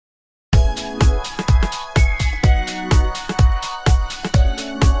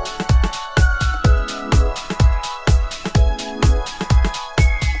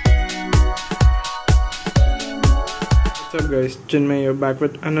guys, Chinmay here, back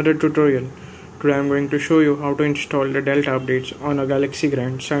with another tutorial. Today I'm going to show you how to install the Delta updates on a Galaxy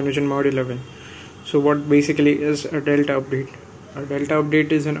Grand Cyanogen Mod 11. So what basically is a Delta update? A Delta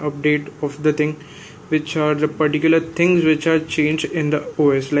update is an update of the thing which are the particular things which are changed in the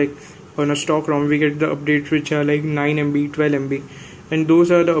OS. Like on a stock ROM we get the updates which are like 9 MB, 12 MB, and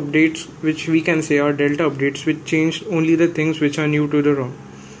those are the updates which we can say are Delta updates, which changed only the things which are new to the ROM.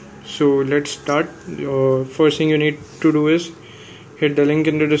 So let's start. First thing you need to do is hit the link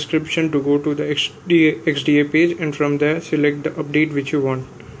in the description to go to the XDA page, and from there select the update which you want.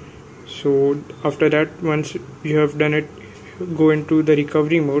 So after that, once you have done it, go into the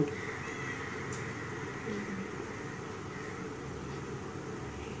recovery mode.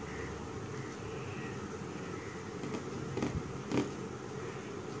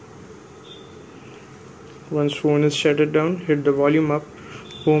 Once phone is shut down, hit the volume up,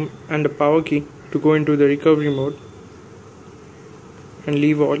 home and the power key to go into the recovery mode, and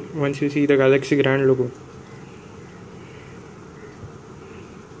leave all once you see the Galaxy Grand logo.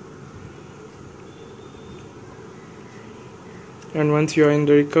 And once you are in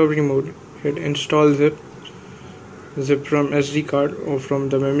the recovery mode, hit install zip from SD card or from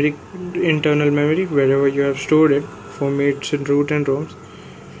the memory, internal memory, wherever you have stored it, formats and root and ROMs.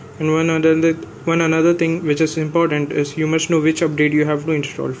 And one another thing which is important is you must know which update you have to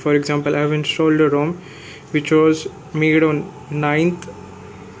install. For example, I have installed a ROM which was made on 9th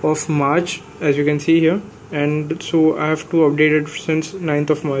of March, as you can see here, and so I have to update it since 9th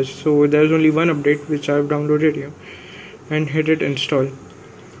of March. So there is only one update which I have downloaded here, and hit it install.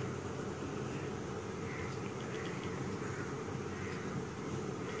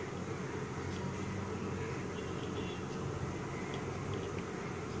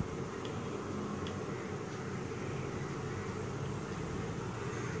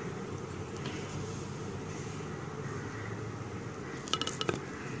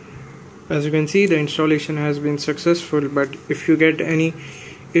 As you can see, the installation has been successful, but if you get any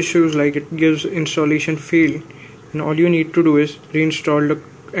issues like it gives installation failed, then all you need to do is reinstall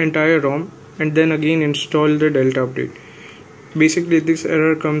the entire ROM and then again install the Delta update. Basically, this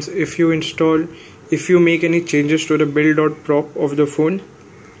error comes if you make any changes to the build.prop of the phone,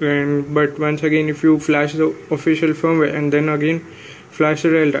 but once again if you flash the official firmware and then again flash the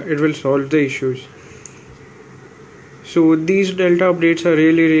Delta, it will solve the issues. So these Delta updates are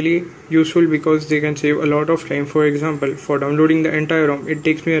really useful because they can save a lot of time. For example, for downloading the entire ROM, it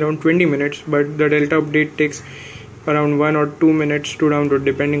takes me around 20 minutes, but the Delta update takes around 1 or 2 minutes to download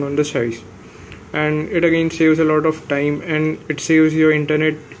depending on the size. And it again saves a lot of time, and it saves your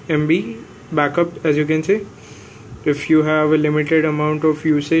internet MB backup, as you can say, if you have a limited amount of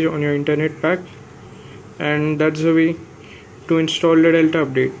usage on your internet pack. And that's the way to install the Delta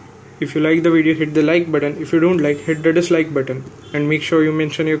update. If you like the video, hit the like button. If you don't like, hit the dislike button, and make sure you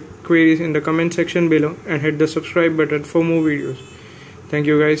mention your queries in the comment section below, and hit the subscribe button for more videos. Thank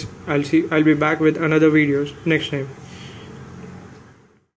you guys. I'll be back with another videos next time.